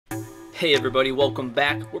Hey everybody, welcome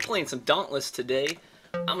back. We're playing some Dauntless today.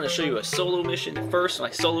 I'm going to show you a solo mission first,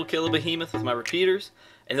 my solo kill a behemoth with my repeaters,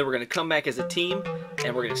 and then we're going to come back as a team,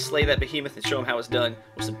 and we're going to slay that behemoth and show them how it's done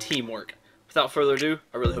with some teamwork. Without further ado,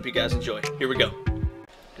 I really hope you guys enjoy. Here we go.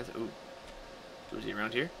 Ooh. Is he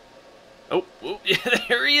around here? Oh, yeah,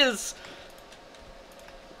 there he is!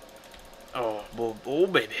 Oh,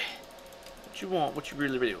 baby. What you want? What you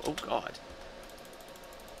really want? Oh, God.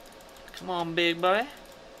 Come on, big buddy.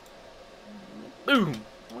 Boom!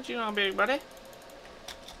 What you on, big buddy?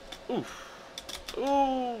 Oof. Ooh,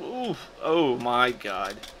 oof. Oh my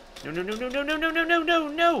God. No, no, no, no, no, no, no, no, no, no,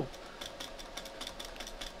 no!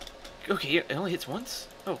 Okay, it only hits once?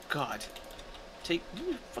 Oh God. Take,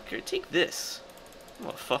 fucker, take this.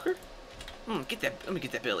 Motherfucker. Get that, let me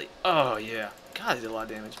get that belly. Oh yeah. God, they did a lot of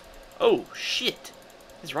damage. Oh shit.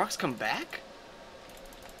 His rocks come back?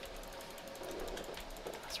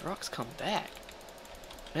 His rocks come back.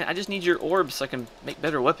 Man, I just need your orbs so I can make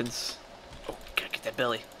better weapons. Oh, gotta get that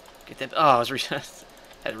belly. Get that. Oh, I was had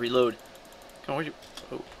to reload. Come on, where'd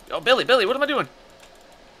you? Oh, belly, what am I doing?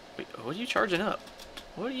 Wait, what are you charging up?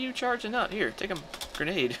 What are you charging up? Here, take a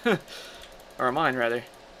grenade. Or a mine, rather.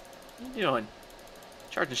 What are you doing?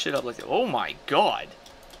 Charging shit up like that. Oh my God.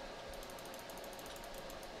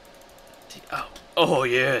 Oh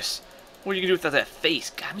yes. What are you gonna do without that face?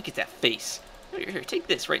 God, let me get that face. Here, take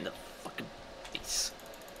this right in the fucking face.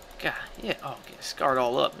 God, yeah. Oh, get scarred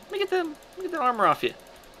all up. Let me get that armor off you.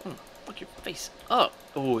 Fuck your face up.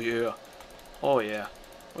 Oh yeah. Oh yeah.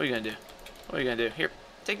 What are you gonna do? What are you gonna do? Here,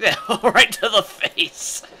 take that right to the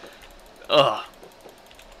face. Ugh.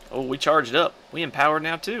 Oh, we charged up. We empowered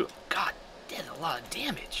now too. God, did a lot of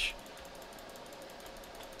damage.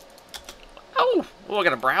 Oh, I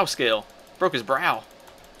got a brow scale. Broke his brow.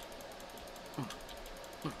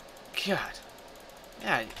 God.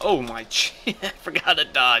 Yeah. Oh my. I forgot to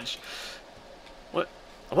dodge. What?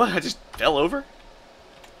 I just fell over?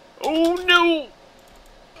 Oh no!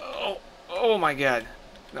 Oh my God.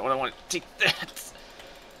 Not what I want. Take that.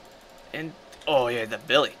 And oh yeah, the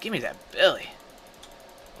belly. Give me that belly.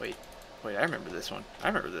 Wait. I remember this one. I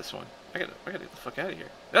gotta get the fuck out of here.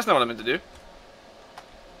 That's not what I meant to do.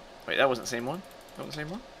 Wait, that wasn't the same one. That wasn't the same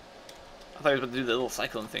one. I thought I was about to do the little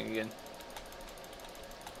cyclone thing again.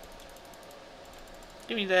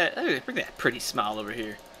 Give me that. Bring that pretty smile over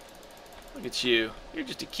here. Look at you. You're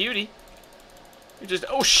just a cutie. You're just.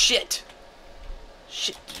 Oh shit!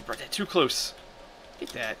 Shit! You brought that too close. Get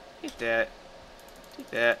that. Get that. Take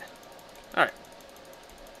that. All right.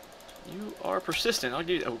 You are persistent. I'll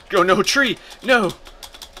give you. Oh, go no tree. No.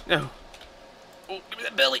 No. Oh, give me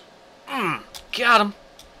that belly. Got him.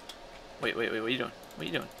 Wait. What are you doing? What are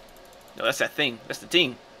you doing? No, that's that thing. That's the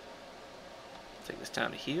thing. Take this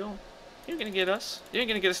time to heal. You're gonna get us. You ain't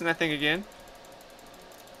gonna get us in that thing again.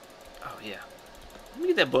 Oh yeah. Let me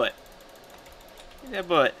get that butt. Get that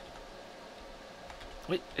butt.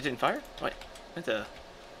 Wait, it didn't fire? Wait. What the?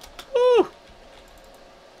 Woo!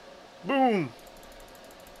 Boom!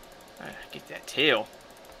 Alright, get that tail.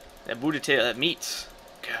 That Buddha tail, that meats.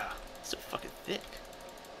 God, it's so fucking thick.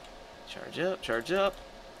 Charge up, charge up.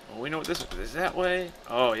 Oh, we know what this is that way.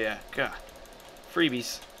 Oh yeah, God.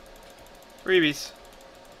 Freebies. Freebies.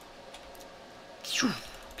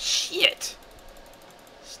 Shit!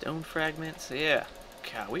 Stone fragments, yeah.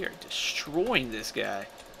 God, we are destroying this guy.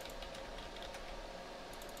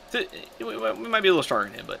 We might be a little stronger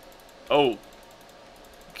than him, but... Oh.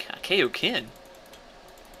 God, KO Ken.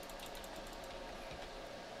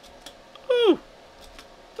 Ooh!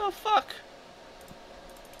 The fuck?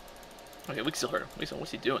 Okay, we can still hurt him.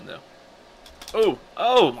 What's he doing, though? Oh!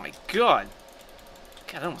 Oh my God!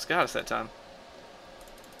 God, that almost got us that time.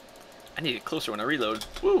 I need it closer when I reload.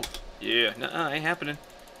 Woo! Yeah, nuh-uh, ain't happening.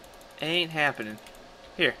 Ain't happening.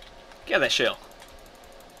 Here, get out of that shell.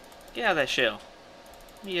 Get out of that shell.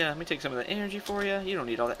 Let me take some of that energy for you. You don't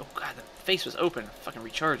need all that. Oh God, the face was open. I'm fucking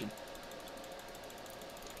recharging.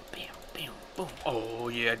 Bam, bam, boom. Oh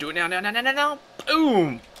yeah, do it now.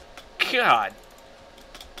 Boom! God.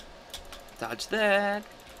 Dodge that.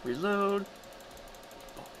 Reload.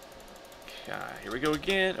 Oh. God, here we go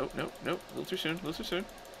again. Oh, nope. A little too soon.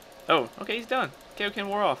 Oh, okay, he's done. KO Ken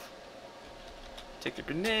wore off. Take the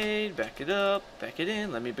grenade, back it up, back it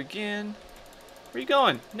in, let me begin. Where are you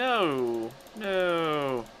going? No.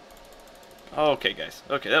 Okay, guys.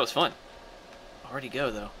 Okay, that was fun. Where'd he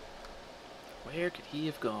go, though? Where could he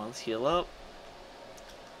have gone? Let's heal up.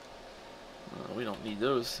 Oh, we don't need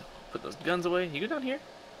those. Put those guns away. You go down here?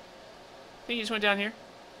 I think he just went down here.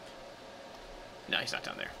 No, he's not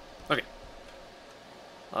down there. Okay.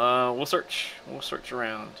 We'll search. We'll search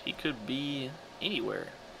around. He could be anywhere.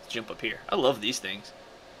 Let's jump up here. I love these things.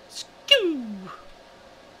 Goo!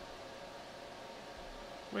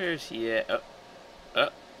 Where's he at? Oh.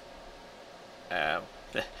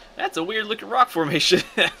 That's a weird looking rock formation.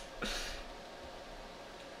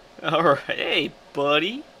 Alright. Hey,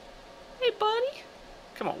 buddy. Hey, buddy.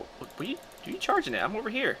 Come on. What are you charging at? I'm over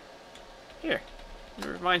here. Here. Let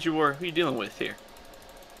me remind you who you're dealing with here.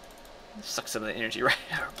 Suck some of the energy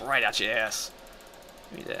right out your ass.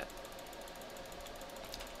 Give me that.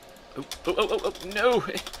 Oh, no!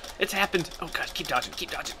 It's happened! Oh god, keep dodging,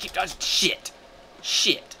 keep dodging, keep dodging! Shit!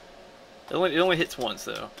 Shit! It only hits once,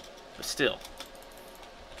 though. But still.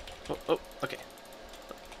 Oh, okay.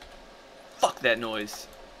 Fuck that noise.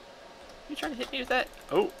 You trying to hit me with that?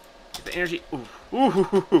 Oh! Get the energy.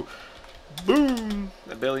 Ooh! Boom!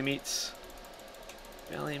 The belly meats.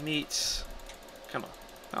 Belly meats. Come on.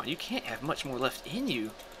 Oh, you can't have much more left in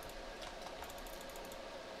you.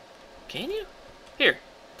 Can you? Here,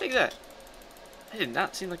 take that. That did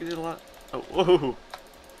not seem like it did a lot. Oh, whoa.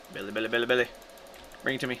 Belly, belly, belly, belly.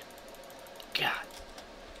 Bring it to me. God.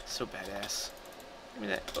 So badass. Give me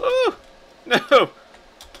that. Oh! No!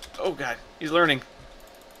 Oh, God. He's learning.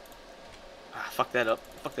 Ah, fuck that up.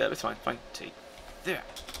 Fuck that up. It's fine. Fine. Take that.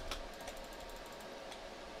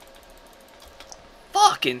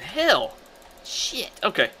 Fucking hell! Shit.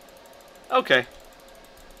 Okay. Okay.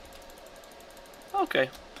 Okay.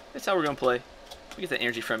 That's how we're gonna play. We get the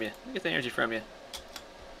energy from you. We get the energy from you.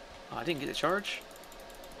 Oh, I didn't get the charge?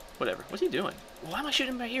 Whatever. What's he doing? Why am I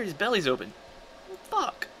shooting him right here? His belly's open.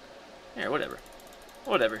 Fuck. Here, whatever.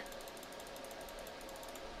 Whatever.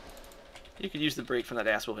 You could use the break from that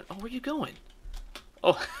ass whooping. Oh, where are you going?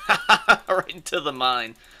 Oh, right into the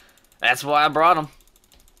mine. That's why I brought him.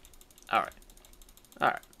 Alright.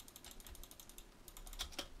 Alright.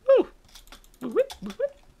 Woo! Woo-whip,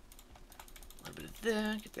 woo-whip. A little bit of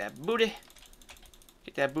that. Get that booty.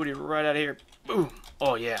 Get that booty right out of here. Boom.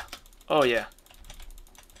 Oh, yeah. Oh, yeah.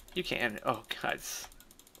 You can't. Oh, God.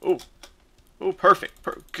 Oh. Oh, perfect.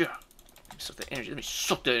 God. Let me suck that energy. Let me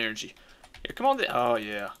suck that energy. Here, come on. Oh,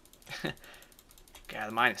 yeah. God,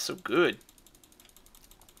 the mine is so good.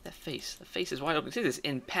 That face. The face is wide open. See this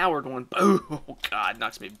empowered one. Oh, God.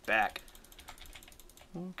 Knocks me back.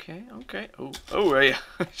 Okay, okay. Oh, yeah.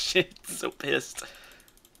 Shit. So pissed.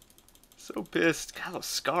 So pissed. God, those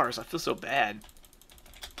scars. I feel so bad.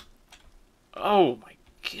 Oh, my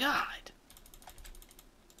God.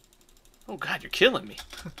 Oh, God, you're killing me.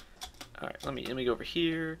 Alright, let me go over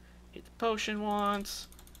here. Hit the potion once.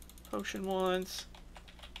 Potion once.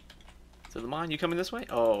 So the mine, you coming this way?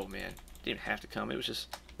 Oh, man. Didn't even have to come. It was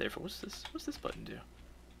just there for... What's this button do?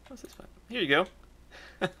 What's this button? Here you go.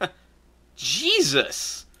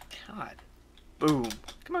 Jesus! God. Boom.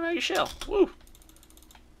 Come on out of your shell. Woo!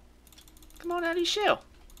 Come on out of your shell.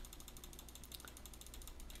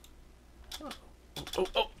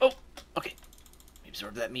 Oh. Okay. Let me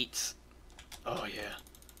absorb that meat. Oh, yeah.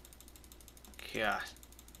 God.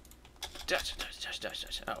 Dash.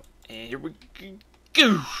 Oh, and here we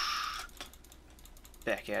go.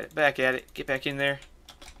 Back at it. Get back in there.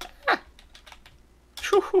 Ah.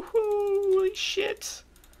 Holy shit.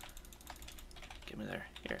 Get me there.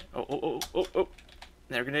 Here. Oh.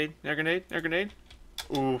 Nair grenade.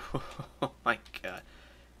 Ooh. Oh my God.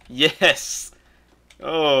 Yes.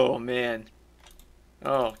 Oh man.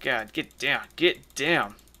 Oh God. Get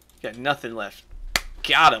down. Got nothing left.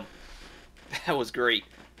 Got him. That was great.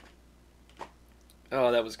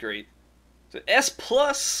 Oh, that was great. So S+.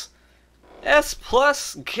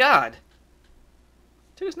 God.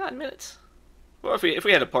 Took us 9 minutes. Well, if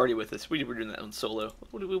we had a party with us, we were doing that on solo.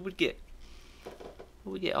 What would get?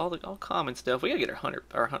 We get all common stuff. We gotta get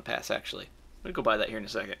our hunt pass actually. I'm gonna go buy that here in a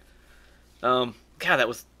second. God, that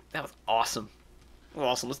was awesome.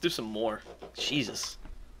 Awesome. Let's do some more. Jesus.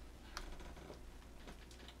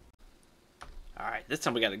 All right, this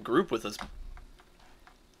time we got a group with us.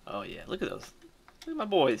 Oh yeah, look at those. Look at my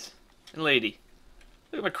boys and lady.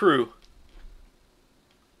 Look at my crew.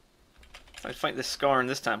 I fight this Skarn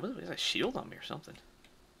this time. What is that, shield on me or something?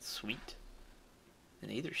 Sweet. An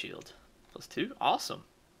Aether shield. +2? Awesome.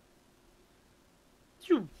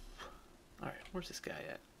 Alright, where's this guy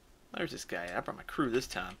at? I brought my crew this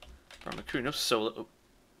time. Brought my crew, no solo.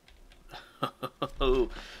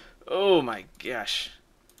 Oh my gosh.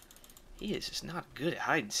 He is just not good at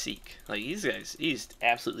hide and seek. Like, these guys, he's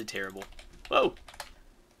absolutely terrible. Whoa!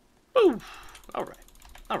 Woo! Alright.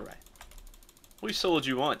 We soloed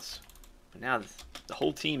you once. But now the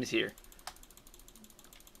whole team is here.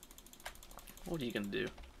 What are you gonna do?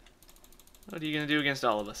 What are you gonna do against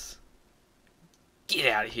all of us? Get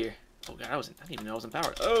out of here! Oh God, I didn't even know I was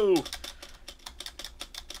empowered. Oh!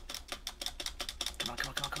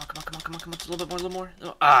 Come come on, come on. Just a little bit more, a little more.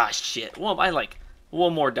 Oh, ah, shit. Well, I like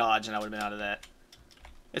one more dodge and I would have been out of that.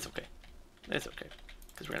 It's okay. It's okay.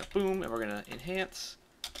 Because we're going to boom and we're going to enhance.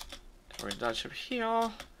 And we're going to dodge over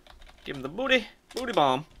here. Give him the booty. Booty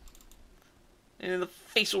bomb. And then the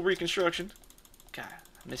facial reconstruction. God,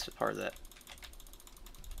 I missed a part of that.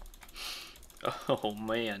 Oh,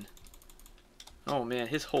 man. Oh, man.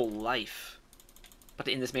 His whole life. About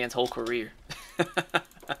to end this man's whole career.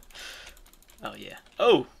 Oh, yeah.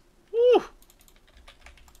 Oh! Woo!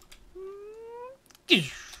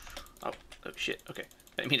 Oh, oh, shit. Okay.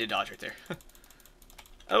 I didn't mean to dodge right there.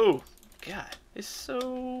 Oh, God. It's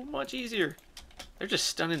so much easier. They're just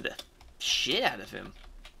stunning the shit out of him.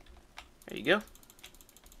 There you go.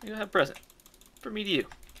 There you go, have a present. For me to you.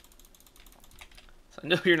 So I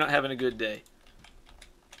know you're not having a good day.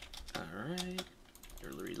 Alright.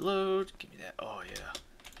 Reload. Give me that. Oh, yeah.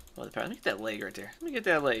 Oh, let me get that leg right there. Let me get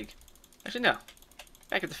that leg. Actually, no.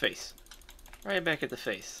 Back at the face. Right back at the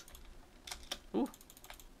face. Ooh.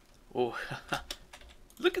 Oh.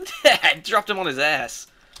 Look at that! Dropped him on his ass.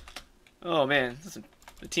 Oh, man. Listen,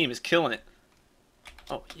 the team is killing it.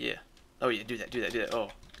 Oh, yeah. Oh, yeah. Do that, do that, do that. Oh.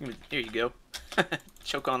 Here you go.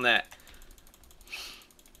 Choke on that.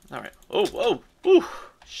 Alright. Oh, whoa. Ooh.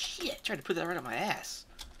 Shit. Tried to put that right on my ass.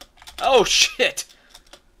 Oh, shit.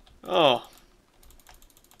 Oh.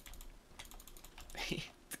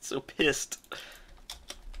 So pissed.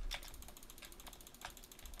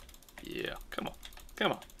 Yeah, come on.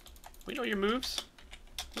 Come on. We know your moves.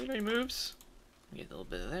 We know your moves. Get a little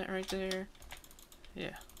bit of that right there.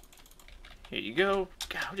 Yeah. Here you go.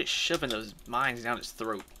 God, we're just shoving those mines down his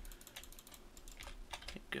throat.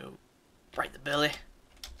 Here you go. Right in the belly.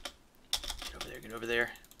 Get over there, get over there.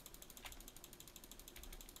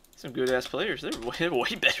 Some good-ass players. They're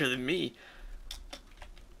way better than me.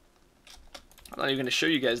 I'm not even going to show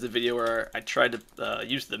you guys the video where I tried to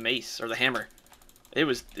use the mace or the hammer. It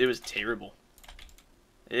was terrible.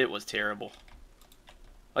 It was terrible.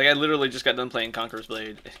 Like, I literally just got done playing Conqueror's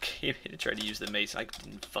Blade and came in to try to use the mace. I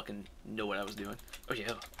didn't fucking know what I was doing. Oh,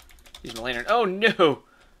 yeah. Use my lantern. Oh, no!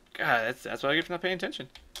 God, that's what I get for not paying attention.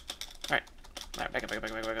 Alright. Alright, back up, back up,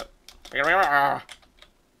 back up, back up. Back up, back up.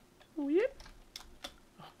 Oh, yeah.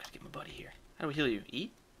 Oh, gotta get my buddy here. How do we heal you? E?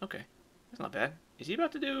 Okay. That's not bad. Is he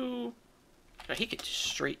about to do... He could just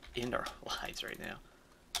straight end our lives right now.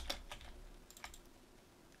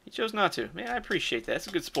 He chose not to. Man, I appreciate that. It's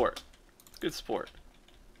a good sport. It's a good sport.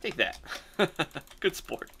 Take that. Good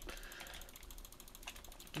sport.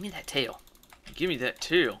 Give me that tail. Give me that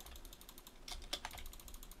tail.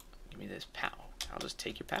 Give me this power. I'll just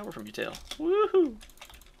take your power from your tail. Woohoo!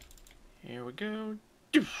 Here we go.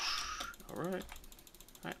 Alright.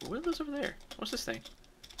 Alright, what are those over there? What's this thing?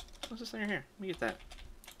 What's this thing right here? Let me get that.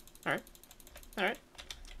 Alright. Alright.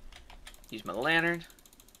 Use my lantern.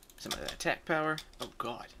 Some of that attack power. Oh,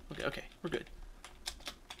 God. Okay, okay. We're good.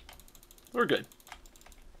 We're good.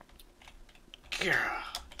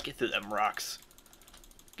 Get through them rocks.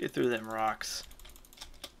 Get through them rocks.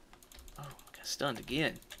 Oh, I got stunned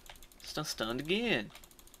again. Stunned again.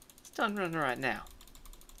 Stunned running right now.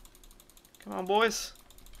 Come on, boys.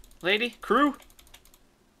 Lady, crew.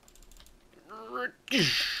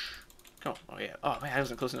 Come on. Oh, yeah. Oh, man, I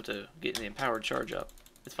wasn't close enough to getting the empowered charge up.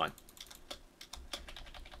 It's fine.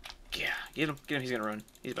 Yeah, get him. Get him. He's going to run.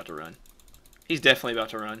 He's about to run. He's definitely about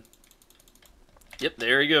to run. Yep,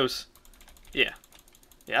 there he goes. Yeah.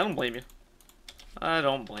 Yeah, I don't blame you. I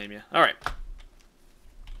don't blame you. Alright.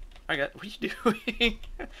 I got... What are you doing?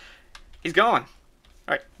 He's gone.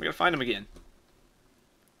 Alright, we gotta find him again.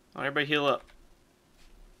 Oh, everybody heal up.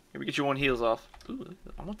 Here, we get your one heals off. Ooh,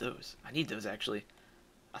 I want those. I need those, actually.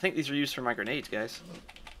 I think these are used for my grenades, guys.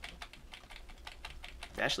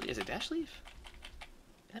 Dash leaf? Is it dash leaf?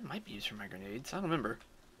 That might be used for my grenades. I don't remember.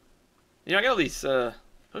 You know, I got all these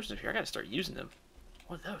potions up here. I gotta start using them.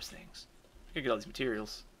 What are those things? I gotta get all these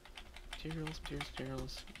materials.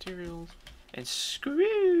 Materials. And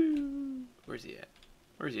screw! Where's he at?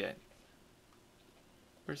 Where's he at?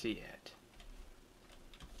 Where's he at?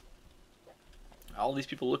 All these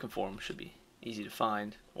people looking for him should be easy to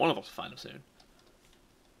find. One of us will find him soon.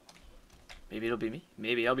 Maybe it'll be me.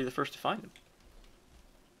 Maybe I'll be the first to find him.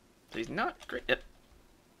 But he's not great. Yep.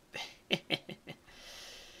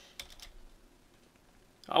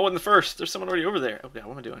 I wasn't the first. There's someone already over there. Oh, God,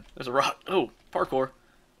 what am I doing? There's a rock. Oh, parkour.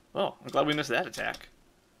 Well, I'm glad we missed that attack.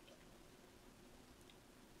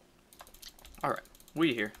 Alright,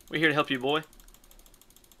 we here. We're here to help you, boy.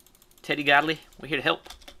 Teddy Godley, we're here to help.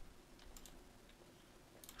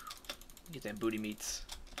 Get them booty meats.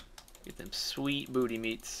 Get them sweet booty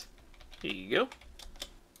meats. Here you go.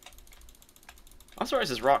 I'm surprised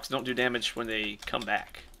his rocks don't do damage when they come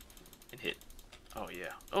back. and hit. Oh,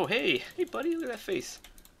 yeah. Oh, hey. Hey, buddy. Look at that face.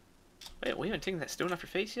 Wait, we haven't taken that stone off your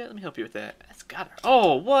face yet? Let me help you with that. That's gotta...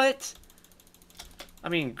 Oh, what? I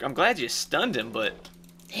mean, I'm glad you stunned him, but...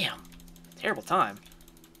 Damn. Terrible time.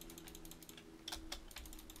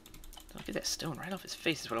 Don't get that stone right off his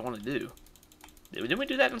face is what I want to do. Didn't we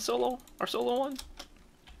do that in solo? Our solo one?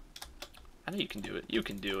 I know you can do it. You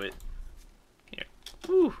can do it. Here.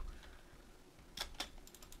 Woo.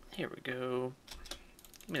 Here we go.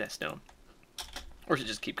 Give me that stone. Or should it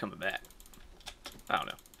just keep coming back? I don't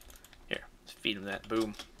know. Here. Let's feed him that.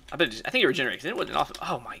 Boom. I think it regenerates. It wasn't off.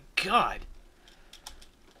 Oh my god.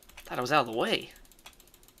 Thought I was out of the way.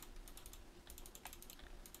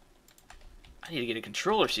 I need to get a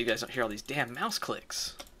controller so you guys don't hear all these damn mouse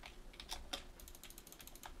clicks.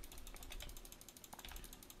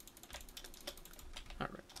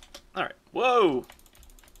 Alright. Alright. Whoa!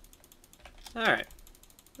 Alright.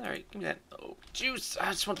 Alright, give me that. Oh, juice! I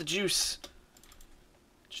just want the juice.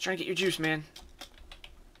 Just trying to get your juice, man.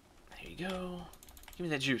 There you go. Give me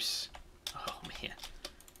that juice. Oh, man.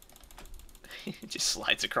 It just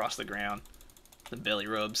slides across the ground. The belly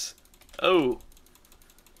rubs. Oh!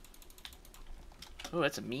 Oh,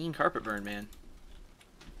 that's a mean carpet burn, man.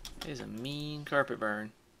 That is a mean carpet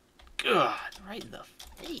burn. God, right in the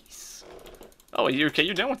face. Oh, you okay?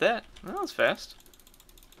 You're done with that? Well, that was fast.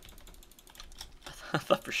 I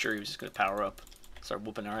thought for sure he was just gonna power up, start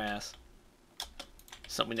whooping our ass.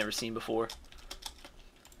 Something we've never seen before.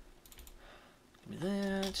 Give me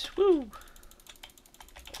that. Woo!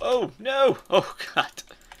 Oh no! Oh god!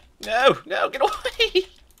 No! No! Get away!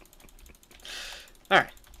 All right.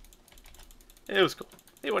 It was cool.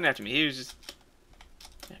 He wasn't after me. He was just...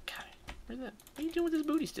 Okay. Where's that? What are you doing with his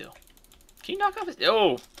booty still? Can you knock off his...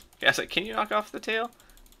 Oh! Yeah, I was like, can you knock off the tail?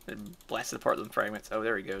 And blast it apart with fragments. Oh,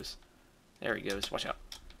 there he goes. There he goes. Watch out.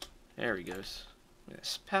 There he goes.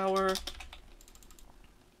 This power.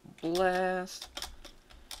 Blast.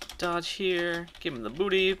 Dodge here. Give him the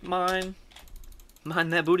booty. Mine. Mine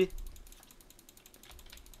that booty.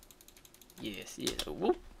 Yes, yes.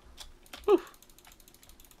 Whoop. Woo.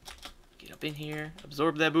 Get up in here.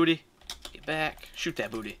 Absorb that booty. Get back. Shoot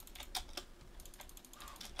that booty.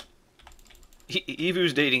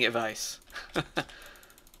 Evu's dating advice.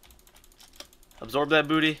 Absorb that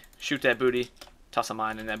booty. Shoot that booty. Toss a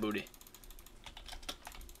mine in that booty.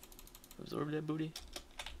 Absorb that booty.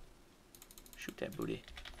 Shoot that booty.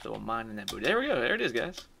 Throw a mine in that booty. There we go. There it is,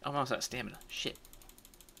 guys. Oh, I'm almost out of stamina. Shit.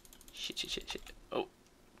 Shit, shit, shit, shit. Oh.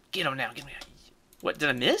 Get him now. Get him now. What? Did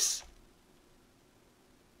I miss?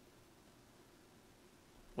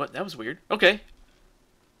 What? That was weird. Okay.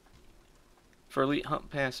 For Elite Hunt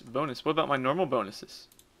Pass bonus. What about my normal bonuses?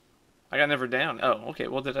 I got never down. Oh, okay.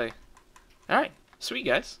 Well, did I... Alright. Sweet,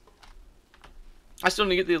 guys. I still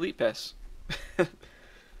need to get the Elite Pass.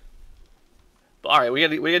 Alright, we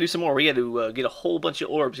gotta do some more. We gotta get a whole bunch of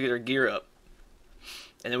orbs to get our gear up.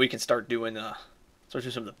 And then we can start doing some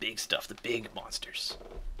of the big stuff, the big monsters.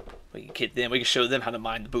 We can get them. We can show them how to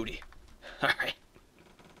mine the booty. Alright.